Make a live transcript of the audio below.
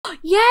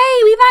Yay,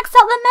 we maxed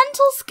out the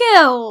mental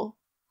skill!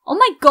 Oh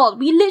my god,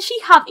 we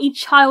literally have a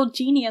child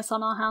genius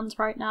on our hands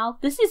right now.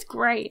 This is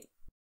great.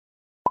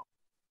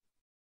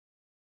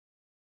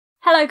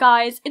 Hello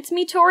guys, it's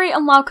me Tori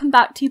and welcome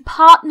back to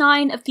part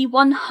 9 of the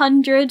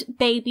 100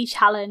 baby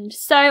challenge.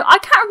 So I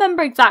can't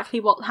remember exactly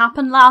what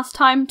happened last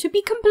time, to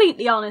be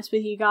completely honest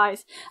with you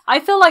guys. I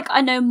feel like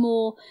I know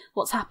more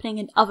what's happening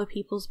in other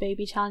people's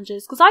baby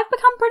challenges because I've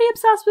become pretty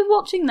obsessed with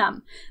watching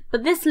them.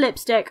 But this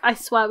lipstick, I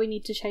swear we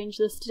need to change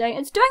this today.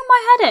 It's doing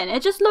my head in.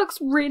 It just looks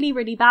really,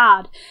 really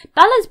bad.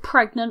 Bella's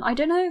pregnant. I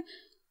don't know.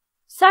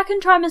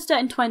 Second trimester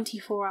in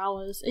 24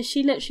 hours. Is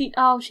she literally...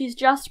 Oh, she's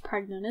just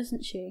pregnant,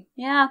 isn't she?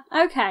 Yeah,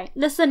 okay.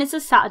 Listen, it's a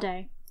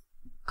Saturday.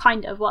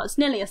 Kind of. Well, it's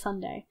nearly a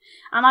Sunday.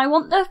 And I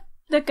want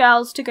the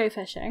girls to go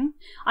fishing.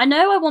 I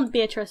know I want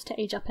Beatrice to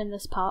age up in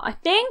this part. I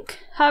think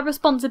her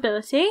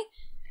responsibility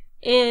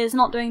is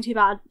not doing too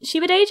bad. She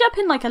would age up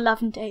in like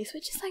 11 days,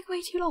 which is like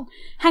way too long.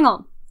 Hang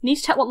on. Need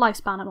to check what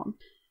lifespan I'm on.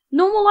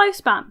 Normal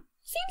lifespan.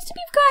 Seems to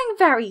be going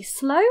very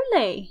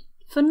slowly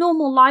for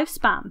normal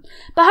lifespan,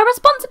 but her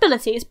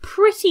responsibility is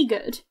pretty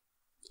good,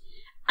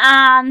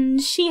 and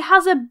she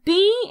has a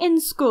B in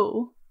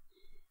school,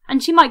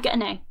 and she might get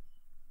an A.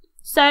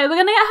 So we're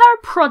gonna get her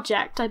a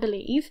project, I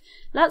believe.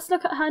 Let's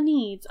look at her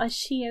needs. Is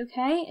she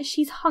okay?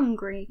 She's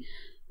hungry.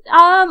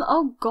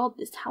 Oh god,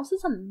 this house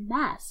is a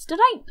mess.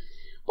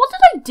 What did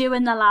I do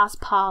in the last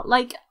part?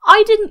 Like,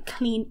 I didn't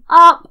clean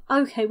up.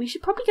 Okay, we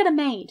should probably get a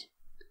maid.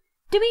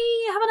 Do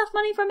we have enough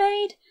money for a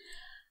maid?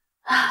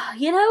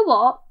 You know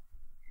what?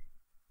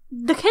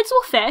 The kids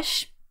will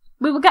fish,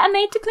 we will get a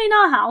maid to clean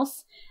our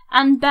house,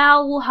 and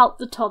Belle will help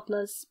the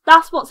toddlers.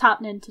 That's what's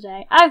happening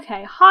today.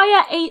 Okay,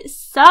 hire a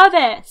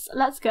service.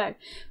 Let's go.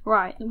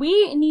 Right,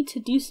 we need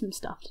to do some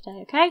stuff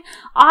today, okay?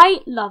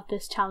 I love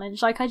this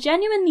challenge, like I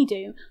genuinely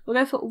do.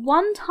 We'll go for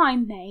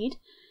one-time maid.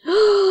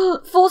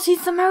 40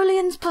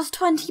 simoleons plus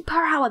 20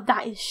 per hour.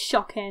 That is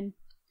shocking.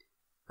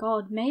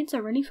 God, maids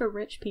are really for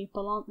rich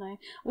people, aren't they?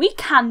 We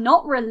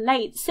cannot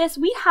relate, sis.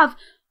 We have...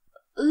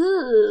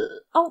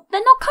 Oh,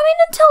 they're not coming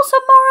until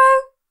tomorrow?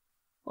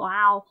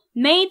 Wow.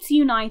 Maids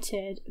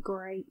United.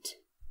 Great.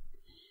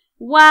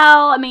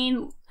 Well, I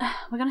mean,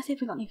 we're going to see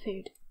if we got any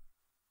food.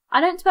 I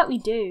don't expect we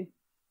do.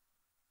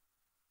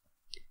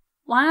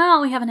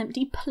 Wow, we have an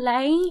empty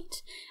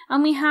plate.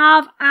 And we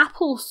have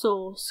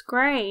applesauce.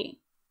 Great.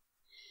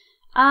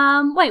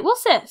 Wait,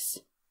 what's this?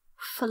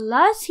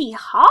 Flirty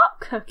heart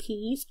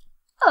cookies?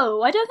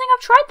 Oh, I don't think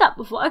I've tried that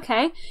before.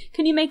 Okay,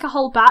 can you make a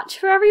whole batch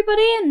for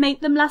everybody and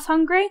make them less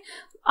hungry?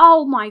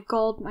 Oh my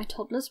god, my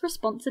toddler's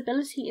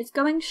responsibility is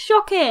going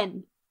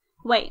shocking.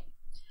 Wait,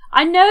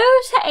 I know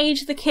to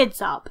age the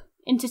kids up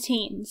into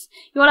teens,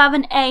 you gotta have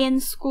an A in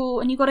school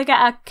and you gotta get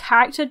a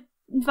character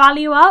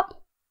value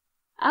up.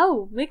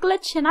 Oh, we're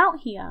glitching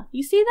out here.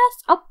 You see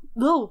this? Oh,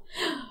 whoa.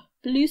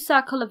 Blue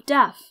circle of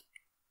death.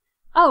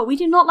 Oh, we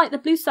do not like the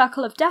blue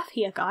circle of death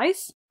here,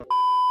 guys.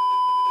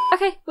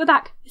 Okay, we're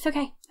back. It's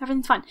okay.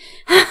 Everything's fine.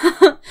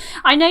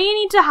 I know you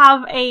need to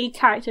have a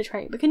character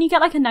trait, but can you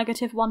get like a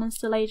 -1 and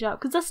still age up?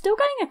 Because they're still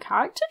getting a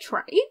character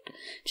trait,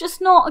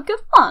 just not a good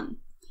one.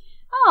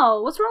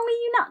 Oh, what's wrong with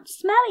you now?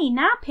 Smelly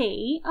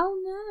nappy? Oh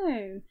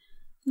no.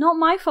 Not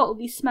my fault it'll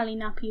be smelly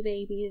nappy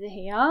babies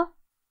here.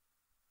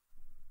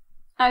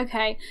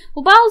 Okay,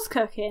 well Belle's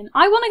cooking.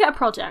 I want to get a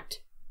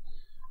project.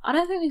 I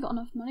don't think we've got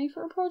enough money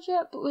for a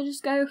project, but we'll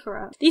just go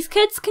for it. These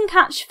kids can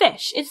catch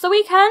fish. It's the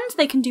weekend,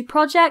 they can do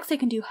projects, they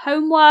can do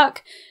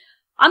homework.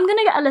 I'm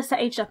gonna get Alyssa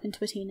aged up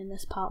into a teen in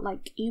this part.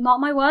 Like, you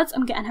mark my words,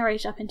 I'm getting her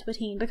aged up into a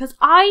teen because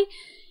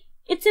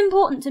it's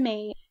important to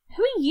me.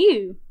 Who are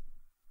you?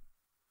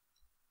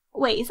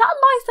 Wait, is that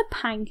Eliza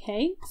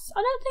Pancakes?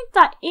 I don't think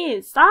that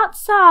is.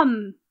 That's,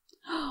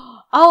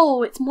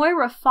 oh, it's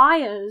Moira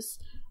Fires.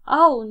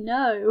 Oh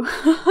no.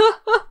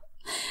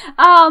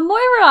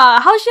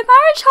 Moira, how's your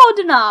marriage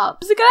holding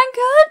up? Is it going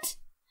good?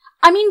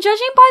 I mean,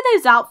 judging by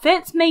those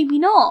outfits, maybe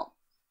not.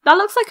 That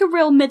looks like a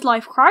real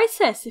midlife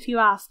crisis, if you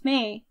ask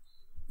me.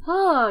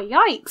 Oh,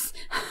 yikes.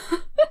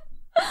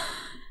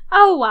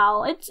 Oh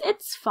well,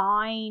 it's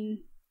fine.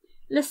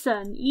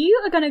 Listen,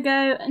 you are gonna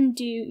go and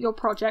do your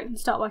project and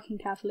start working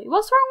carefully.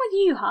 What's wrong with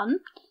you,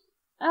 hun?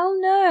 Oh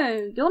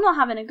no, you're not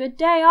having a good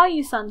day, are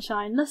you,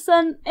 sunshine?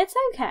 Listen, it's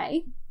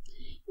okay.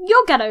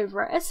 You'll get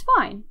over it, it's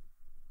fine.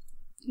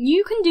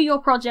 You can do your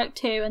project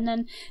too, and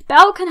then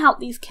Belle can help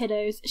these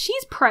kiddos.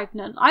 She's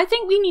pregnant. I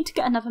think we need to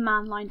get another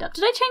man lined up.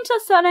 Did I change their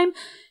surname?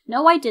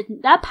 No, I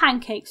didn't. They're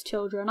Pancakes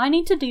children. I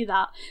need to do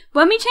that.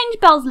 When we change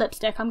Belle's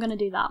lipstick, I'm going to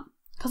do that.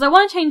 Because I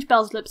want to change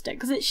Belle's lipstick,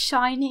 because it's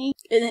shiny,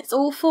 and it's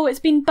awful.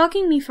 It's been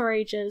bugging me for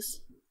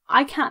ages.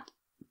 I can't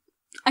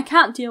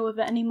deal with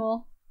it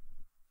anymore.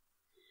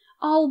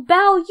 Oh,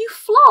 Belle, you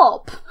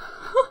flop!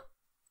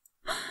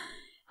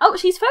 Oh,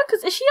 she's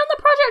focused. Is she on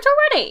the project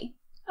already?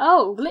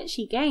 Oh,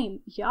 glitchy game.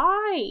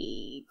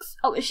 Yikes.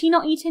 Oh, is she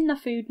not eating the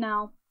food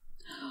now?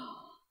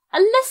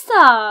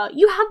 Alyssa,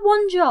 you had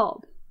one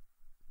job.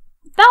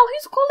 Belle,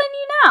 who's calling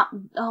you now?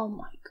 Oh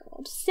my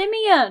god.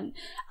 Simeon.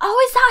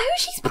 Oh, is that who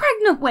she's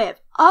pregnant with?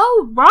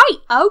 Oh, right.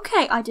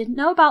 Okay, I didn't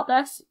know about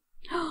this.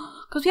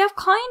 Because we have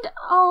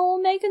oh,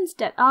 Megan's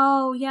dead.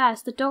 Oh,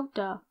 yes, the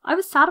doctor. I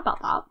was sad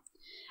about that.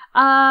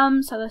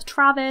 So there's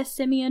Travis,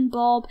 Simeon,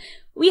 Bob.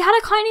 We had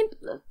a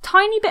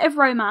tiny bit of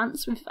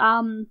romance with,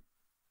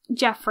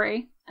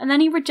 Jeffrey, and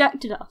then he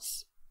rejected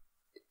us.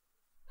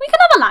 We can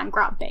have a land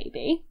grab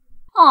baby.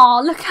 Aw,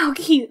 look how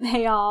cute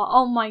they are.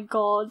 Oh my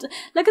god.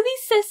 Look at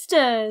these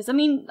sisters. I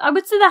mean, I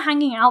would say they're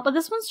hanging out, but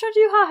this one's trying to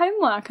do her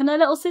homework, and her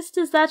little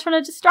sister's there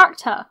trying to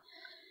distract her.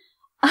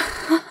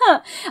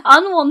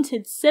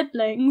 Unwanted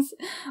siblings.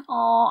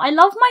 Oh, I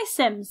love my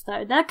Sims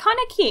though. They're kind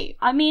of cute.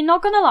 I mean,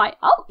 not gonna lie.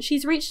 Oh,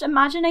 she's reached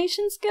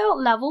imagination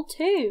skill level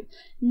 2.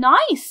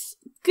 Nice.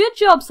 Good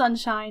job,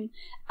 Sunshine.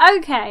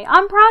 Okay,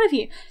 I'm proud of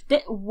you.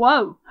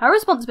 Whoa, her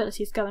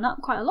responsibility is going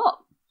up quite a lot.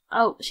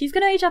 Oh, she's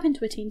gonna age up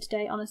into a teen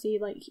today. Honestly,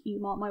 like, you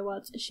mark my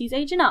words. She's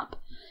aging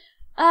up.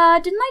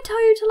 Didn't I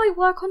tell you to, like,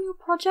 work on your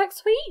project,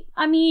 sweet?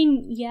 I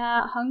mean,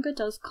 yeah, hunger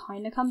does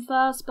kind of come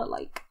first, but,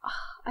 like,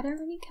 I don't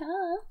really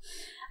care.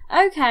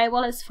 Okay,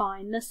 well, it's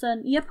fine.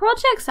 Listen, your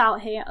project's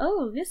out here.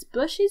 Oh, this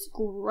bush is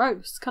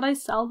gross. Could I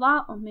sell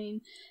that? I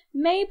mean,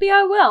 maybe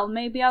I will.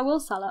 Maybe I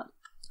will sell it.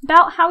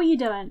 About how are you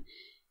doing?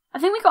 I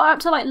think we got up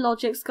to, like,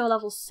 logic skill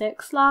level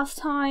 6 last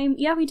time.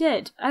 Yeah, we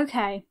did.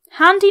 Okay.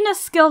 Handiness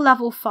skill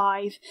level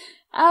 5.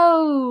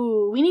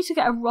 Oh, we need to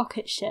get a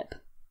rocket ship.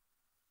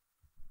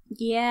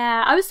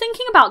 Yeah, I was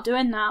thinking about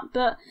doing that,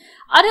 but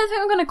I don't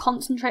think I'm going to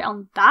concentrate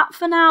on that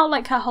for now,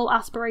 like her whole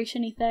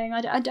aspiration-y thing.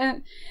 I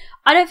don't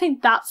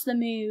think that's the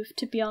move,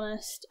 to be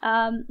honest.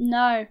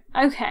 No.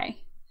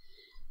 Okay.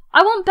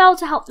 I want Belle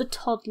to help the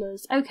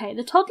toddlers. Okay,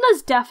 the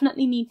toddlers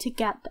definitely need to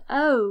get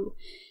oh.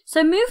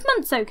 So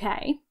movement's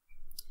okay.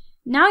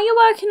 Now you're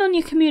working on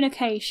your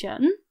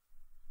communication.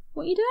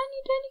 What are you doing?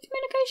 You doing your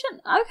communication?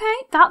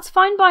 Okay, that's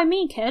fine by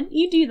me, kid.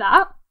 You do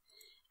that.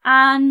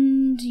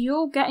 And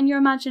you're getting your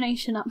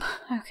imagination up.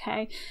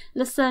 Okay,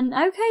 listen,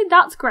 okay,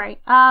 that's great.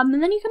 And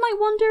then you can, like,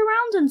 wander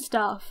around and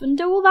stuff and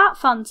do all that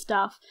fun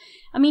stuff.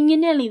 I mean, you're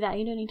nearly there.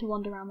 You don't need to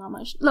wander around that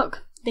much.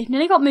 Look, they've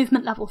nearly got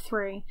movement level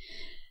 3.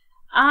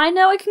 I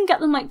know I can get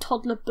them, like,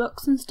 toddler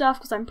books and stuff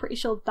because I'm pretty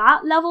sure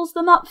that levels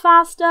them up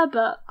faster,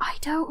 but I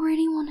don't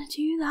really want to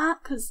do that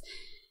because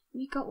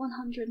we got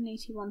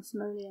 181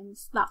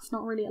 simoleons. That's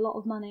not really a lot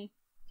of money.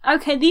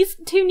 Okay, these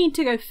two need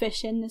to go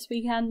fishing this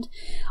weekend.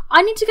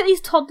 I need to get these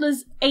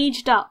toddlers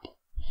aged up.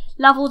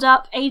 Leveled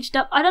up, aged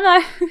up, I don't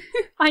know.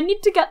 I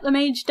need to get them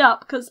aged up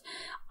because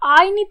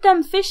I need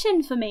them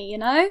fishing for me, you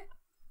know?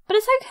 But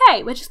it's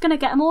okay, we're just going to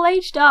get them all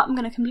aged up. I'm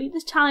going to complete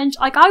this challenge.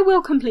 Like, I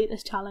will complete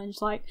this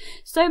challenge. Like,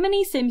 so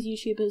many Sims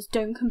YouTubers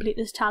don't complete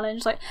this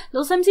challenge. Like,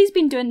 Little Simsy's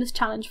been doing this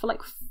challenge for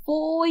like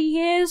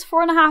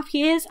 4.5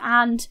 years,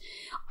 and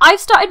I've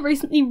started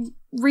recently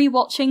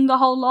rewatching the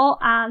whole lot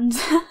and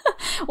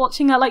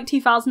watching her like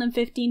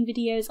 2015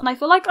 videos, and I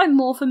feel like I'm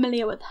more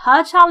familiar with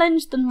her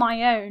challenge than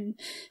my own.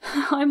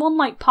 I'm on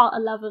like part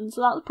 11,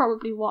 so that's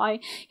probably why.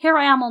 Here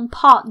I am on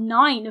part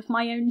 9 of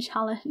my own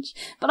challenge,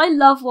 but I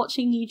love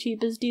watching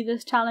YouTubers do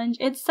this challenge.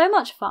 It's so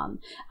much fun.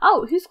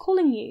 Oh, who's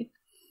calling you?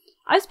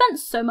 I've spent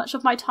so much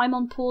of my time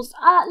on pause.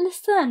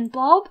 Listen,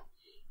 Bob,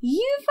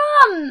 you've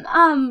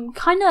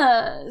kind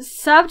of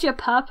served your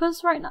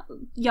purpose right now.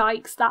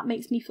 Yikes, that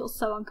makes me feel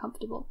so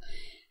uncomfortable.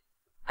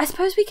 I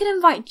suppose we could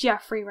invite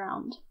Jeffrey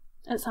round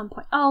at some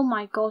point. Oh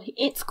my god,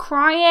 it's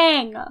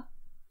crying!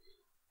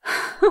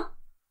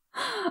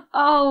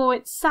 Oh,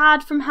 it's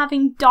sad from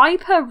having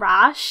diaper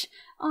rash.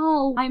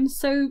 Oh,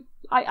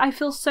 I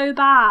feel so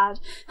bad.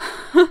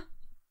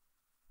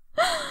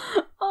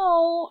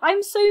 Oh,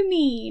 I'm so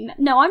mean.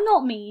 No, I'm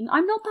not mean.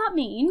 I'm not that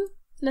mean.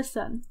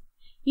 Listen.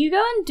 You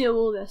go and do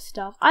all this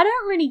stuff. I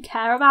don't really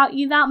care about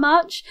you that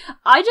much.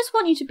 I just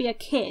want you to be a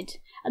kid,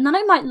 and then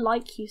I might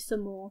like you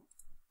some more.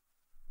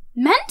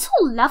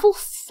 Mental level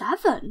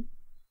 7?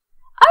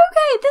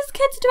 Okay, this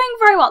kid's doing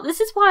very well. This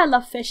is why I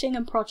love fishing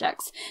and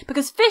projects.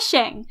 Because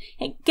fishing,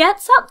 it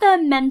gets up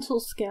their mental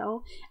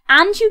skill,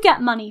 and you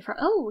get money for—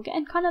 oh, we're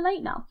getting kind of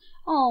late now.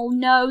 Oh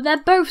no, they're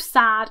both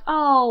sad.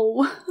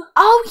 Oh.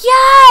 Oh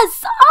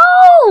yes!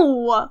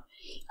 Oh!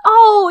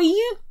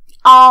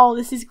 Oh,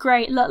 this is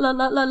great.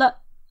 Look.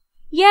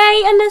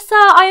 Yay, Alyssa,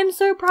 I am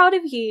so proud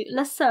of you.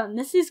 Listen,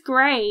 this is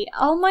great.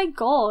 Oh my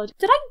god.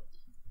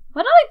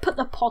 Where did I put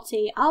the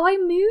potty? Oh, I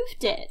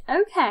moved it.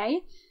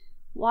 Okay.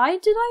 Why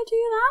did I do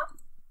that?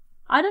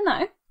 I don't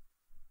know.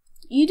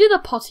 You do the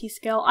potty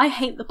skill. I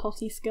hate the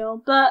potty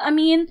skill. But, I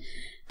mean,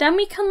 then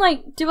we can,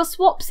 like, do a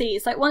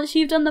swapsies. Like, once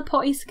you've done the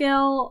potty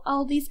skill,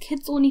 oh, these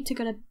kids all need to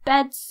go to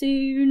bed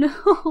soon.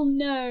 Oh,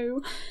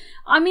 no.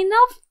 I mean,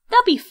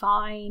 they'll be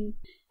fine.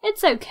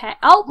 It's okay.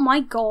 Oh my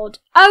god.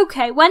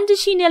 Okay, when did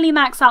she nearly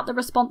max out the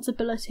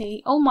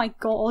responsibility? Oh my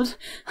god.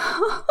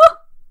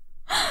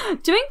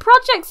 Doing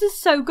projects is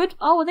so good.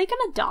 Oh, are they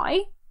gonna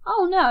die?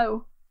 Oh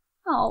no.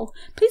 Oh,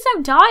 please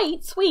don't die.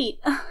 Sweet.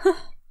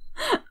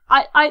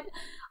 I'm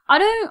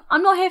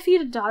not here for you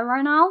to die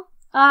right now.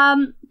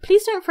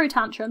 Please don't throw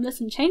tantrum.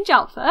 Listen, change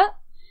outfit.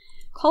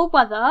 Cold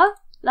weather.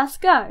 Let's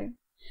go.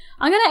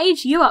 I'm gonna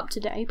age you up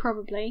today,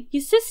 probably.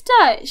 Your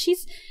sister,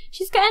 she's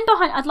getting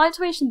behind. I'd like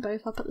to age them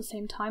both up at the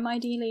same time,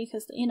 ideally,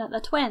 because, you know, they're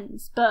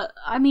twins. But,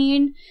 I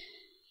mean,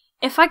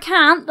 if I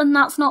can't, then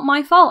that's not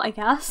my fault, I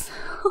guess.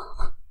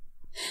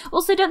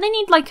 Also, don't they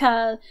need, like,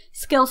 a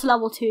skills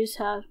level 2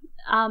 to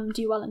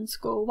do well in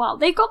school? Well,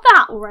 they've got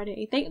that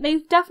already.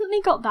 They've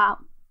definitely got that.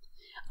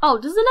 Oh,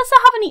 does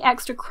Alyssa have any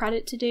extra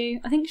credit to do?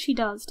 I think she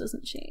does,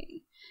 doesn't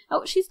she?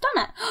 Oh, she's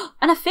done it.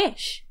 And a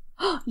fish.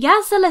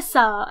 Yes,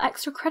 Alyssa,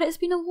 extra credit's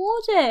been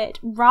awarded.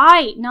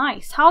 Right,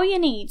 nice. How are your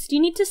needs? Do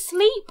you need to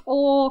sleep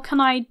or can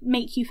I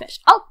make you fish?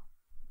 Oh,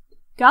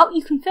 girl,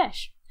 you can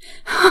fish.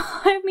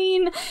 I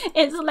mean,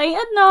 it's late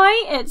at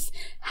night, it's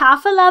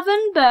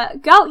 11:30,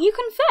 but girl, you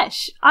can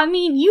fish. I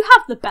mean, you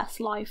have the best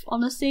life,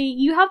 honestly.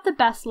 You have the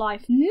best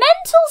life.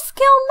 Mental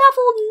skill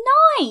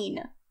level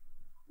 9.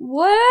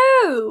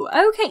 Whoa,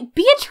 okay.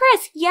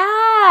 Beatrice,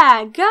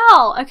 yeah,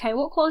 girl. Okay,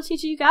 what quality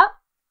do you get?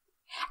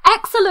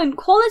 Excellent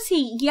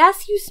quality.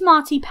 Yes, you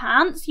smarty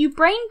pants, you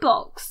brain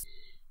box.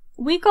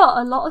 We got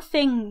a lot of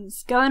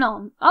things going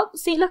on. Oh,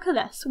 see, look at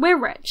this. We're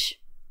rich.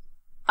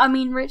 I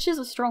mean, rich is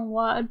a strong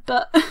word,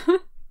 but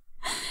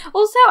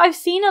also I've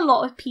seen a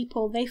lot of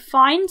people, they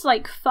find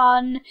like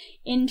fun,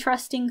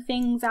 interesting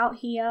things out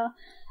here.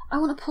 I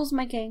want to pause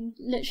my game,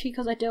 literally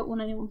because I don't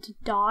want anyone to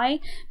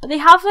die. But they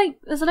have like,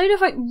 there's a load of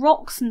like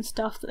rocks and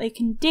stuff that they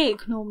can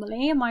dig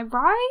normally, am I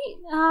right?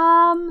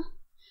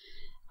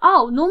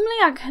 Oh,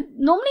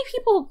 normally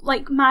people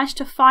like manage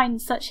to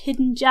find such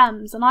hidden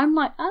gems and I'm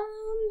like,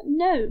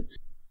 no.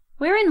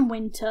 We're in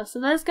winter,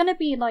 so there's gonna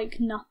be like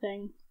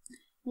nothing.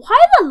 Why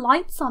are the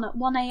lights on at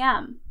 1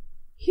 AM?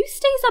 Who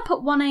stays up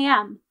at 1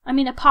 AM? I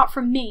mean, apart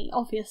from me,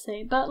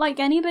 obviously, but like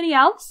anybody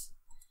else?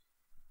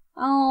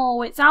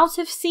 Oh, it's out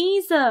of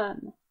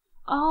season.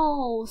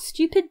 Oh,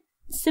 stupid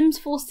Sims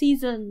 4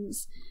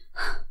 seasons.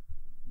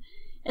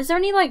 Is there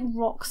any like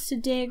rocks to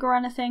dig or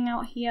anything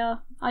out here?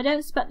 I don't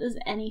expect there's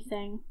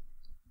anything.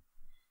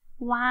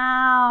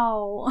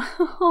 Wow.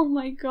 Oh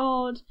my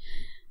god.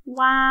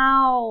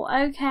 Wow,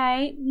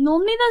 okay.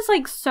 Normally there's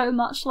like so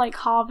much like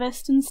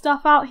harvest and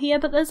stuff out here,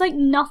 but there's like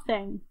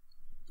nothing.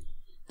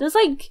 There's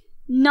like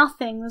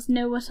nothing. There's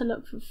nowhere to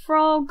look for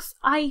frogs.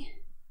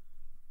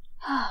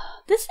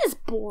 This is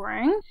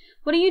boring.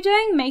 What are you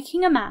doing?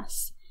 Making a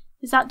mess.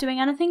 Is that doing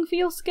anything for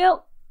your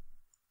skill?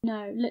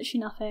 No, literally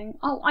nothing.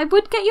 Oh, I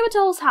would get you a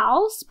doll's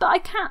house, but I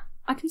can't.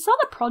 I can sell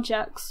the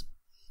projects.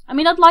 I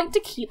mean, I'd like to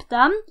keep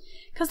them,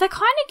 because they're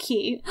kind of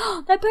cute.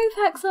 They're both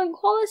excellent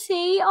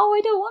quality. Oh,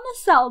 I don't want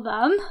to sell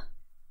them.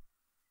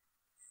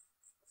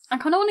 I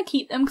kind of want to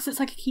keep them, because it's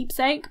like a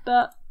keepsake,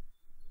 but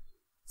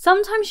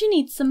sometimes you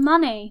need some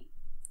money.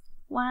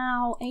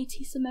 Wow,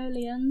 80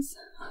 simoleons.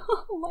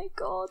 Oh my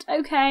god.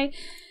 Okay.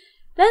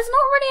 There's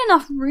not really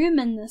enough room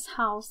in this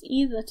house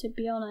either, to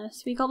be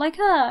honest. We got like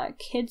a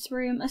kid's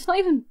room. It's not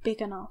even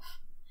big enough.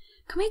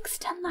 Can we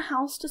extend the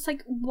house just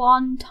like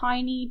one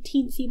tiny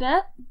teensy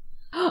bit?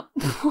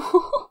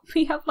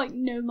 We have like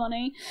no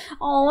money.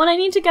 Oh, and I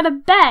need to get a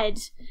bed.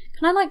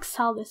 Can I like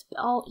sell this?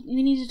 Oh,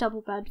 we need a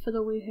double bed for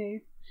the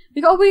woohoo.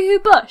 We got a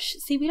woohoo bush.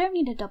 See, we don't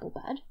need a double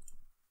bed.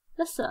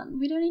 Listen,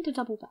 we don't need a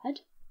double bed.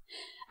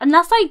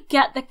 Unless I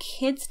get the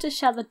kids to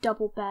share the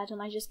double bed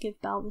and I just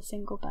give Belle the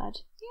single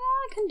bed. Yeah,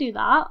 I can do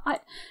that.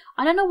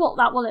 I don't know what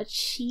that will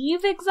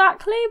achieve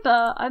exactly,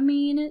 but I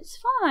mean, it's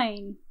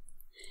fine.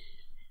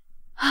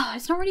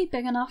 It's not really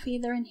big enough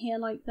either in here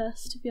like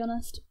this, to be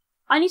honest.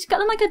 I need to get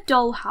them like a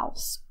doll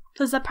house,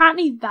 because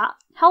apparently that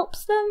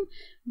helps them.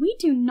 We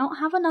do not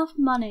have enough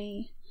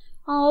money.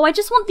 Oh, I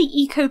just want the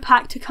eco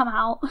pack to come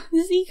out.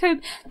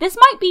 This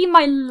might be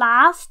my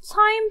last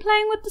time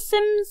playing with The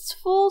Sims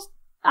 4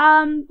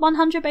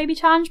 100 baby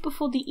challenge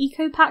before the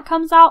eco pack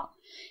comes out.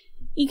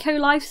 Eco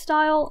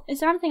lifestyle. Is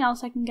there anything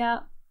else I can get?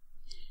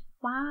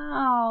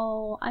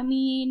 Wow. I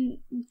mean,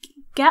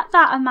 get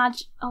that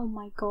oh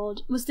my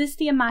god. Was this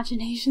the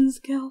imagination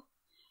skill?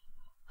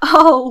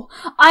 Oh,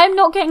 I am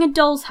not getting a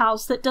doll's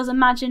house that does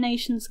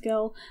imagination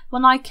skill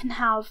when I can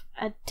have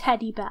a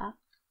teddy bear.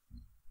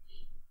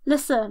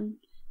 Listen,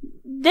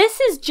 this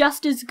is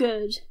just as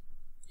good.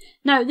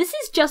 No, this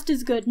is just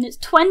as good, and it's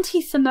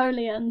 20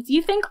 simoleons.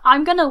 You think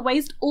I'm gonna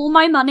waste all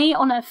my money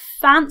on a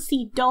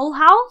fancy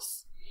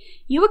dollhouse?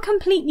 You were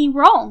completely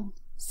wrong,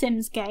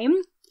 Sims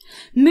game.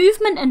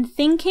 Movement and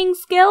thinking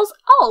skills?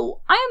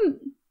 Oh,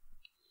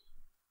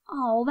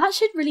 oh, that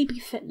should really be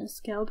fitness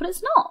skill, but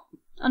it's not,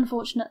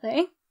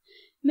 unfortunately.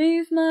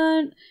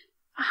 Movement.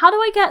 How do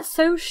I get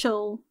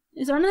social?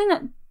 Is there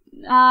anything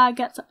that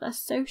gets up there?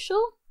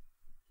 Social?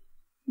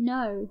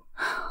 No.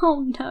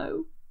 Oh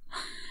no.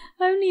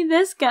 Only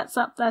this gets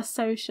up there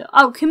social.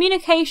 Oh,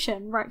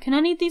 communication. Right, can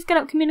any of these get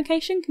up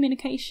communication?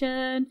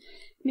 Communication.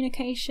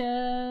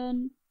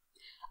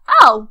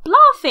 Oh,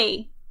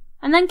 Blarfy.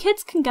 And then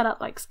kids can get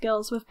up like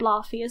skills with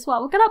Blarfy as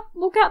well.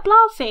 We'll get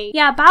Blarfy.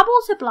 Yeah,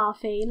 Babble to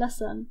Blarfy.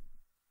 Listen.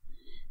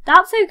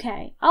 That's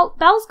okay. Oh,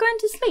 Belle's going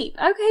to sleep.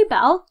 Okay,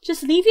 Belle.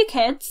 Just leave your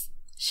kids.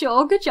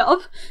 Sure, good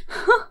job.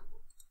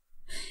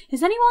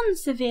 Is anyone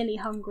severely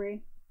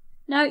hungry?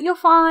 No, you're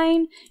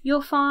fine.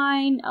 You're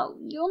fine. Oh,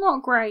 you're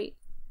not great.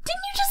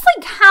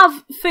 like,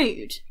 have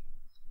food?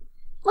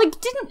 Like,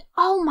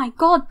 oh my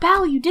god,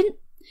 Belle, you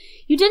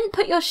didn't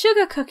put your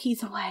sugar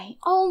cookies away.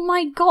 Oh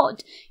my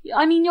god.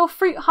 I mean, your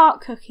fruit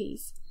heart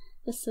cookies.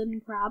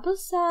 Listen, grab a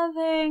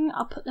serving.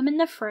 I'll put them in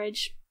the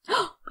fridge.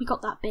 We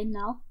got that bin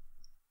now.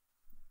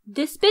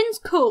 This bin's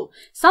cool.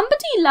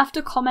 Somebody left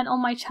a comment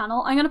on my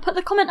channel. I'm going to put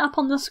the comment up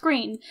on the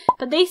screen.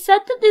 But they said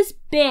that this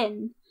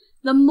bin,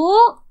 the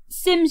more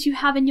Sims you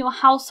have in your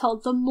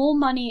household, the more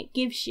money it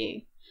gives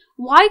you.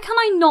 Why can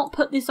I not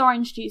put this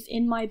orange juice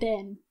in my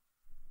bin?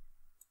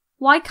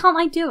 Why can't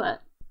I do it?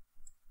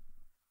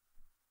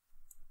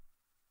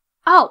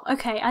 Oh,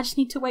 okay. I just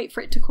need to wait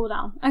for it to cool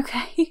down.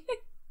 Okay.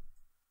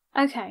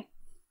 Okay.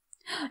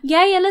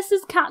 Yay,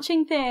 Alyssa's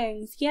catching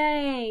things.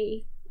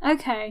 Yay.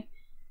 Okay.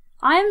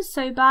 I am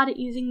so bad at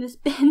using this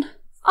bin.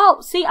 Oh,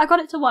 see, I got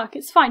it to work.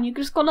 It's fine. You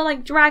just gotta,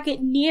 like, drag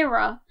it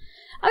nearer.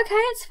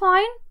 Okay, it's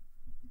fine.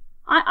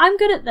 I'm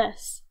good at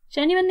this.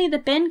 Genuinely, the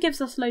bin gives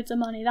us loads of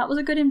money. That was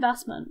a good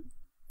investment.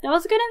 That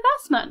was a good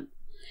investment.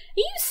 Are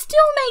you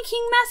still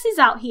making messes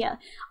out here?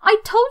 I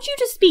told you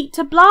to speak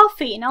to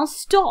Blarfy. Now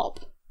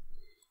stop.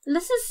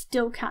 Alyssa's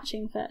still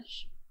catching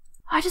fish.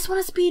 I just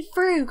want to speed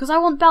through because I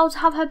want Belle to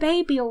have her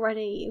baby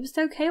already. It was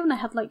okay when I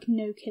had, like,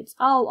 no kids.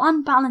 Oh,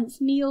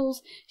 unbalanced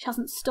meals. She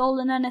hasn't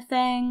stolen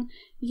anything.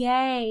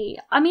 Yay.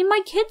 I mean,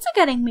 my kids are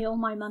getting me all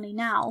my money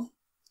now.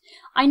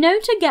 I know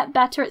to get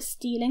better at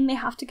stealing, they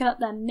have to get up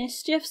their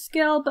mischief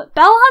skill, but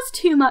Belle has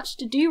too much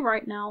to do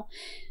right now.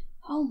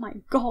 Oh my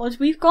god,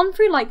 we've gone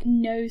through, like,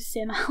 no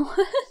sim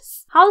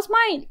hours. How's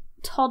my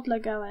toddler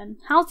going?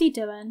 How's he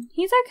doing?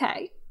 He's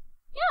okay.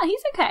 Yeah,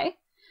 he's okay.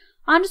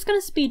 I'm just going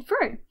to speed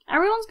through.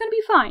 Everyone's going to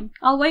be fine.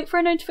 I'll wait for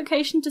a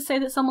notification to say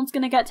that someone's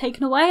going to get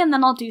taken away and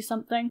then I'll do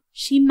something.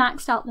 She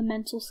maxed out the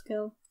mental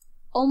skill.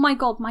 Oh my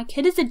god, my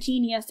kid is a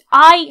genius.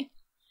 I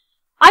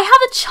have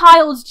a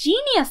child's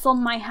genius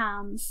on my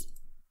hands.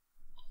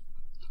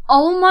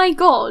 Oh my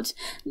god.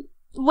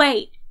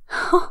 Wait.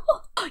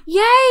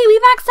 Yay, we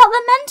maxed out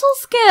the mental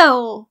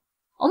skill.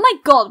 Oh my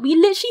god, we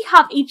literally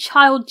have a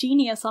child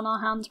genius on our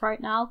hands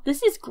right now.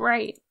 This is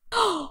great.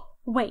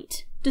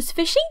 Wait. Does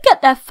fishing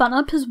get their fun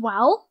up as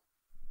well?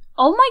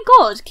 Oh my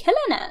god,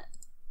 killing it.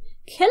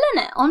 Killing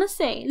it,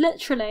 honestly,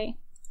 literally.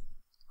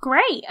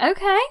 Great,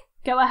 okay,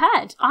 go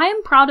ahead. I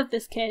am proud of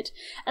this kid.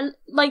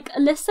 Like,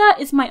 Alyssa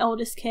is my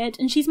oldest kid,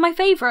 and she's my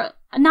favourite.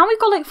 And now we've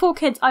got, like, 4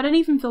 kids. I don't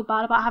even feel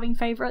bad about having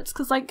favourites,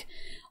 because, like,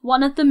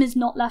 one of them is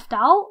not left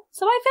out.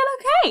 So I feel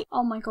okay.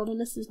 Oh my god,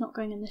 Alyssa's not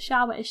going in the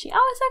shower, is she?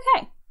 Oh, it's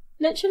okay.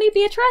 Literally,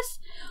 Beatrice.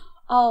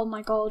 Oh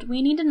my god,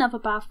 we need another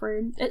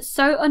bathroom. It's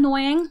so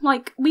annoying.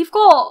 Like, we've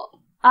got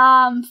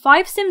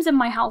 5 Sims in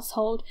my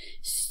household,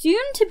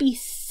 soon to be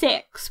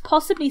 6,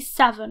 possibly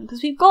 7,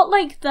 because we've got,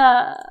 like,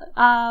 the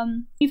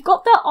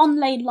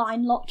on-laid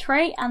line lock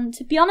tray, and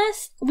to be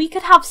honest, we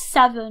could have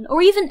 7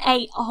 or even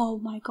 8. Oh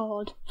my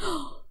god.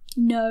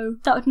 No,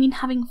 that would mean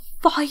having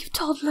 5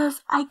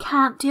 toddlers. I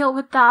can't deal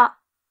with that.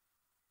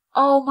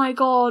 Oh my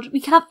god, we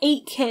could have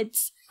 8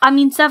 kids. I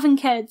mean 7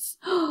 kids.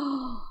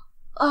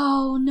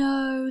 Oh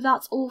no,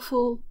 that's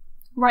awful.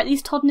 Right,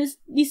 these toddlers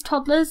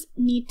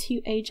need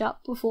to age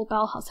up before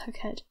Belle has her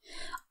kid.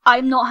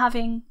 I'm not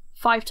having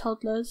 5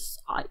 toddlers.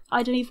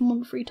 I don't even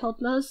want 3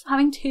 toddlers.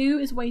 Having 2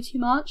 is way too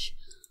much.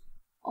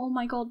 Oh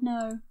my god,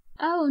 no.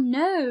 Oh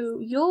no,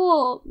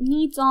 your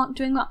needs aren't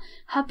doing well.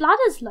 Her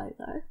bladder's low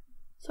though.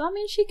 So that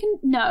means she can—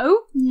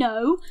 No,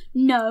 don't.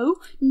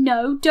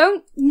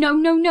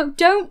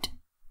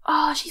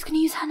 Oh, she's gonna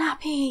use her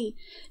nappy.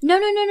 No.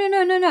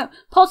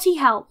 Potty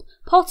help.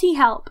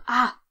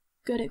 Ah.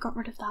 Good, it got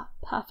rid of that.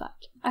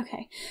 Perfect.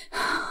 Okay.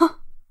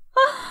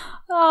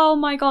 Oh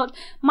my god.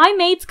 My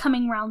maid's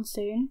coming round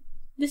soon.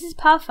 This is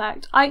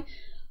perfect.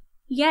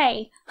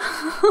 Yay.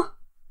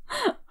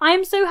 I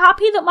am so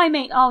happy that my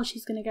maid— Oh,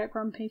 she's gonna get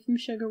grumpy from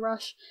Sugar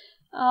Rush.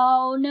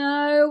 Oh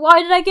no.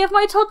 Why did I give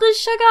my toddlers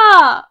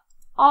sugar?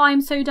 Oh,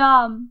 I'm so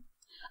dumb.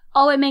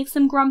 Oh, it makes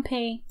them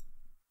grumpy.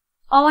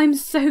 Oh, I'm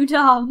so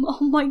dumb.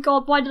 Oh my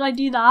god, why did I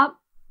do that?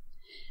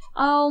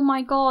 Oh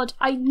my god,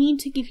 I need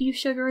to give you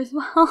sugar as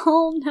well.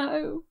 Oh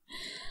no.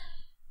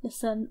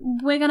 Listen,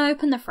 we're gonna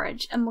open the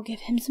fridge and we'll give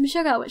him some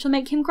sugar, which will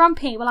make him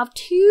grumpy. We'll have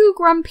 2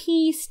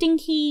 grumpy,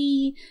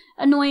 stinky,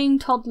 annoying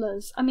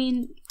toddlers. I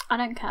mean, I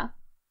don't care.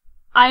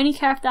 I only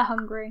care if they're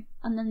hungry,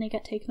 and then they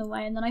get taken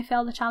away, and then I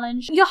fail the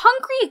challenge. You're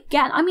hungry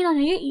again! I mean, I know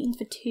you're eating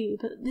for 2,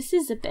 but this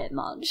is a bit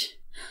much.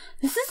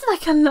 This is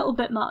like a little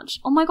bit much.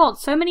 Oh my god,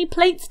 so many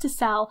plates to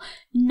sell.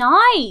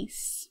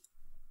 Nice!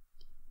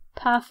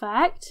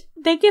 Perfect.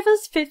 They give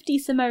us 50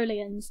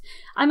 simoleons.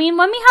 I mean,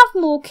 when we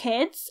have more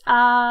kids,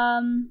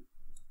 why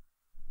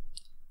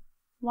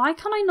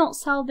can I not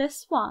sell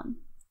this one?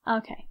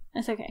 Okay,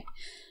 it's okay.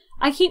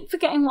 I keep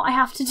forgetting what I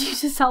have to do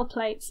to sell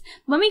plates.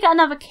 When we get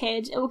another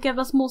kid, it will give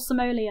us more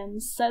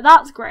simoleons, so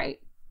that's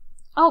great.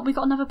 Oh, we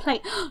got another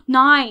plate.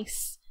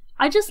 Nice!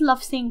 I just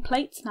love seeing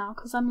plates now,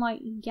 because I'm like,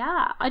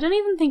 yeah, I don't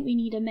even think we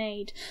need a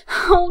maid.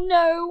 Oh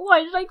no,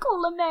 why did I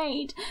call a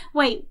maid?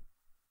 Wait,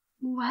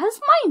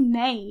 where's my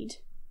maid?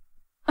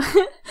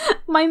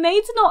 My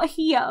maid's not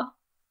here.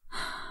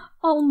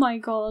 Oh my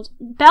god.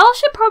 Belle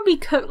should probably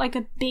cook like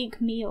a big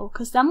meal,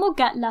 because then we'll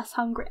get less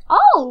hungry.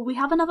 Oh, we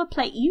have another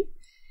plate. You?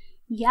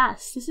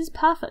 Yes, this is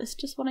perfect. It's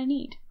just what I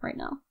need right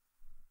now.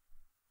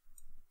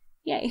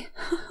 Yay.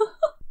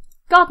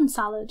 Garden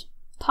salad.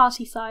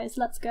 Party size.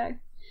 Let's go.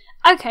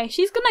 Okay,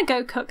 she's gonna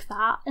go cook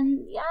that.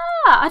 And yeah,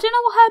 I don't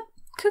know what her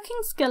cooking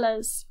skill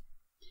is.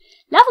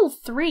 Level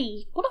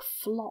 3. What a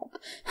flop.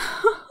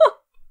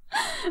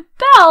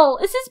 Belle,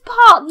 this is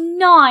part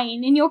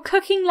 9 and you're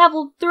cooking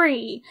level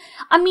 3.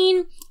 I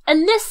mean,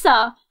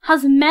 Alyssa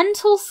has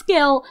mental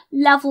skill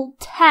level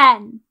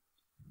 10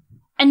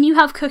 and you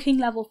have cooking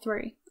level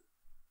 3.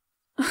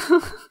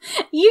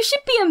 You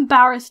should be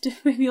embarrassed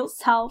with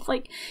yourself.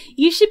 Like,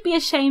 you should be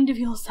ashamed of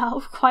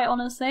yourself, quite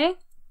honestly.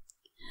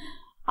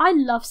 I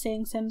love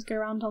seeing Sims go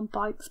around on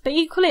bikes, but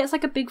equally it's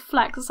like a big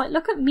flex. It's like,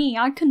 look at me,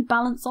 I can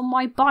balance on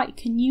my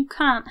bike and you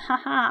can't,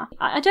 haha.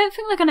 I don't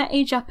think they're going to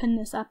age up in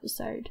this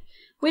episode,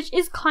 which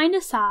is kind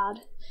of sad.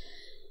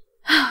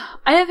 I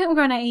don't think we're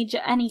going to age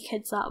any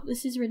kids up.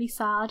 This is really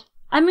sad.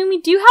 I mean,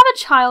 we do have a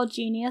child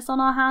genius on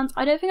our hands.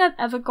 I don't think I've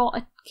ever got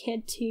a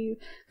kid to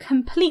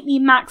completely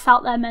max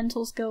out their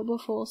mental skill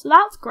before, so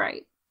that's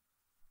great.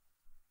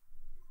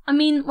 I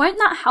mean, won't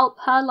that help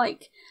her,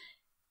 like,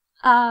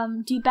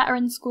 do better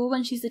in school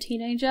when she's a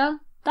teenager?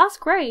 That's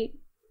great.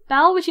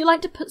 Belle, would you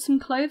like to put some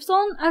clothes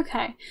on?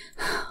 Okay.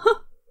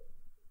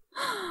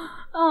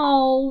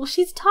 Oh,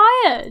 she's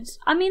tired.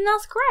 I mean,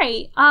 that's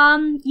great.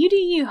 You do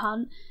you,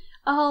 hun.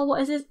 Oh,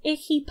 what is this?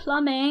 Icky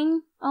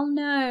plumbing. Oh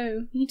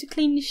no, you need to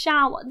clean your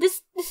shower.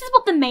 This is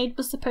what the maid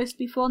was supposed to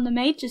be for, and the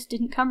maid just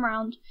didn't come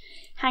round.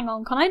 Hang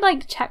on, can I,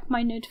 like, check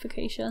my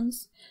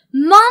notifications?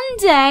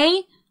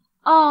 Monday?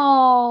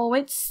 Oh,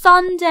 it's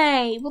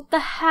Sunday. What the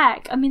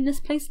heck? I mean, this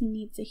place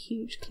needs a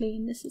huge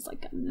clean. This is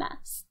like a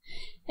mess.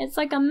 It's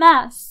like a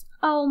mess.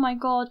 Oh my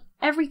god.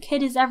 Every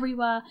kid is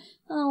everywhere.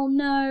 Oh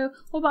no.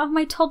 What about if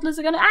my toddlers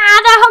are gonna— they're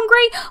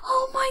hungry!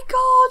 Oh my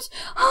god!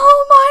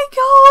 Oh my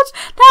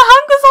god! Their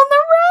hunger's on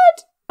the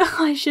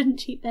red! I shouldn't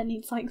cheat their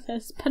needs like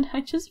this, but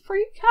I just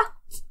freak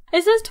out.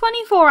 It says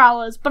 24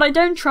 hours, but I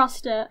don't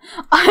trust it.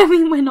 I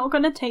mean, we're not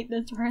going to take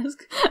this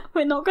risk.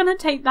 We're not going to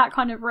take that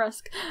kind of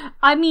risk.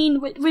 I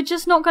mean, we're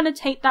just not going to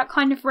take that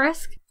kind of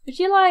risk. Would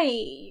you,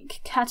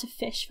 like, care to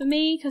fish for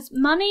me? Because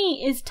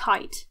money is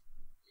tight.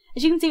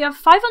 As you can see, we have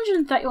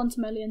 531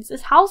 simoleons.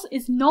 This house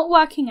is not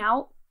working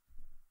out.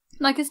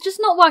 Like, it's just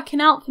not working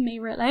out for me,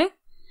 really.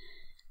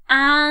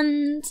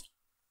 And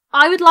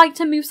I would like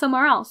to move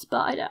somewhere else,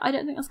 but I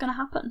don't think that's going to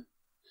happen.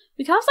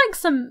 We could have, like,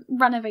 some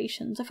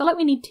renovations. I feel like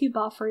we need 2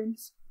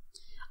 bathrooms.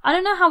 I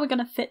don't know how we're going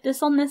to fit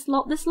this on this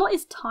lot. This lot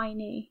is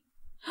tiny.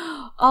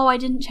 Oh, I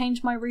didn't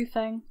change my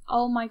roofing.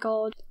 Oh my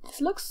god. This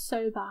looks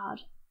so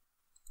bad.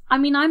 I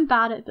mean, I'm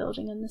bad at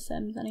building in The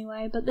Sims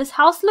anyway, but this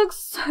house looks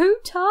so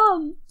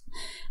dumb.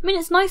 I mean,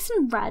 it's nice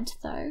and red,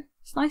 though.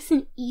 It's nice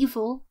and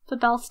evil for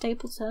Belle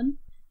Stapleton.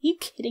 Are you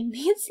kidding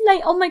me? It's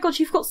late. Oh my god,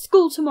 you've got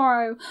school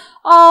tomorrow.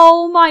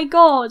 Oh my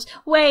god.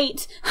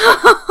 Wait.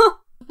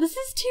 This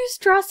is too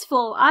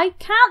stressful. I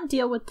can't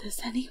deal with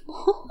this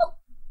anymore.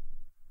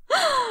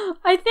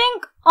 I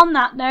think, on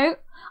that note,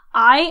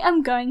 I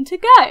am going to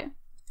go.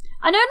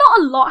 I know not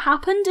a lot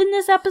happened in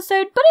this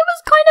episode, but it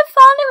was kind of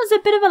fun. It was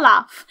a bit of a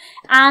laugh.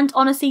 And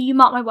honestly, you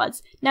mark my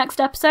words. Next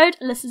episode,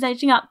 Alyssa's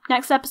aging up.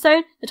 Next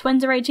episode, the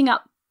twins are aging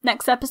up.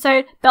 Next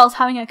episode, Belle's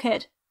having a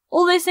kid.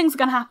 All those things are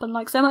going to happen,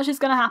 like so much is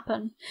going to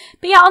happen.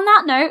 But yeah, on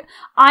that note,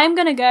 I'm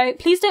going to go.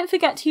 Please don't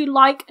forget to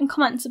like and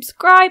comment and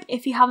subscribe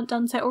if you haven't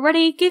done so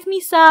already. Give me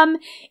some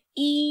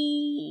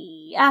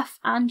E, F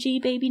and G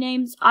baby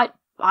names.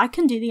 I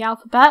can do the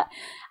alphabet.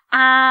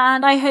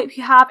 And I hope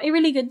you have a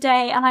really good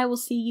day and I will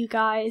see you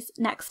guys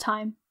next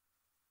time.